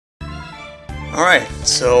Alright,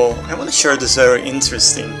 so I want to share this very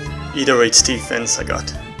interesting either rates defense I got.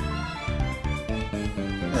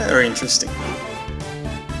 Very interesting.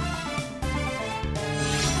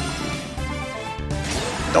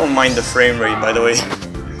 Don't mind the frame rate, by the way.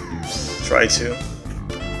 Try to.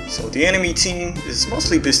 So the enemy team is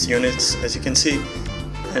mostly beast units, as you can see,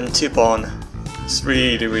 and Tip-On is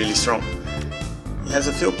really strong. He has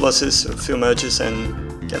a few pluses, a few merges,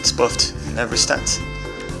 and gets buffed in every stat,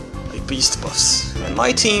 like beast buffs. And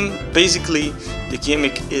my team, basically, the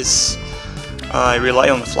gimmick is I rely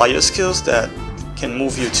on flyer skills that can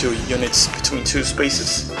move you to units between two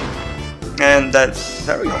spaces, and that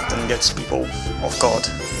very often gets people off guard.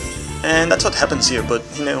 And that's what happens here, but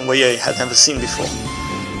in a way I had never seen before.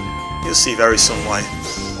 You'll see very soon why,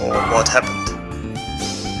 or what happened.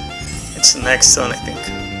 It's the next turn, I think.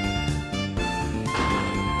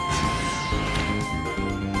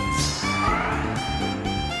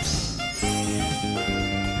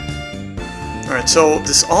 Alright, so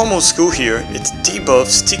this almost school here, it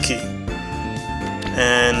debuffs Tiki.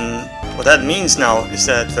 And what that means now is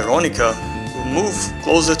that Veronica will move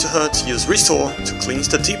closer to her to use Restore to cleanse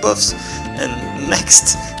the debuffs, and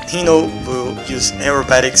next Nino will use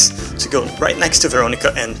Aerobatics to go right next to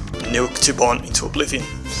Veronica and nuke Tip-On into oblivion.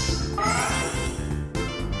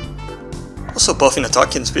 Also buffing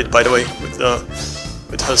attacking speed, by the way,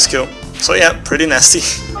 with her skill. So yeah, pretty nasty.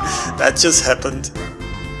 That just happened.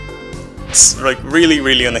 It's like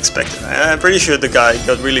really unexpected. I'm pretty sure the guy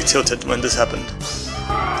got really tilted when this happened.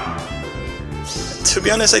 To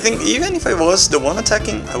be honest, I think even if I was the one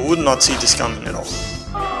attacking, I would not see this coming at all.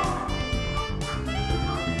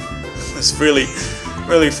 It was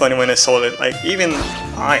really funny when I saw it. Like even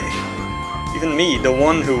me, the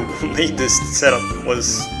one who made this setup,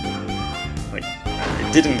 was like, I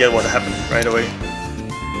didn't get what happened right away.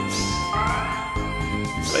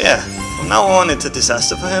 But yeah, from now on it's a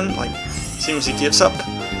disaster for him. Like, seems he gives up.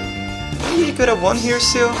 Maybe he could have won here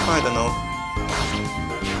still, I don't know.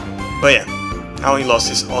 But yeah, now he lost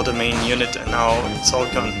his other main unit and now it's all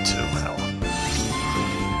gone to hell.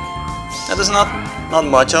 Now there's not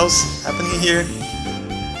much else happening here.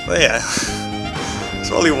 But yeah, it's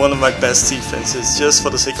probably one of my best defenses just for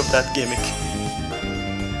the sake of that gimmick.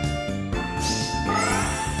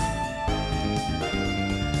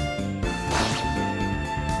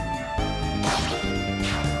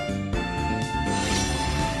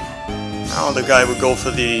 Now the guy will go for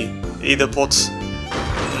the Aether pots,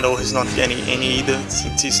 even though he's not getting any either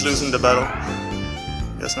since he's losing the battle.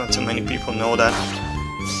 Guess not too many people know that.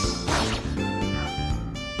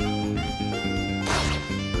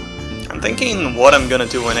 I'm thinking what I'm gonna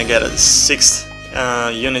do when I get a 6th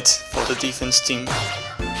unit for the defense team.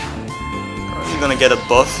 Are we gonna get a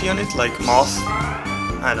buff unit like Moth?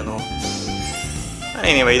 I don't know. But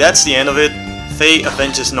anyway, that's the end of it. Faye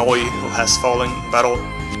avenges Noi, who has fallen in battle.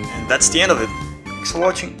 And that's the end of it. Thanks for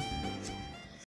watching.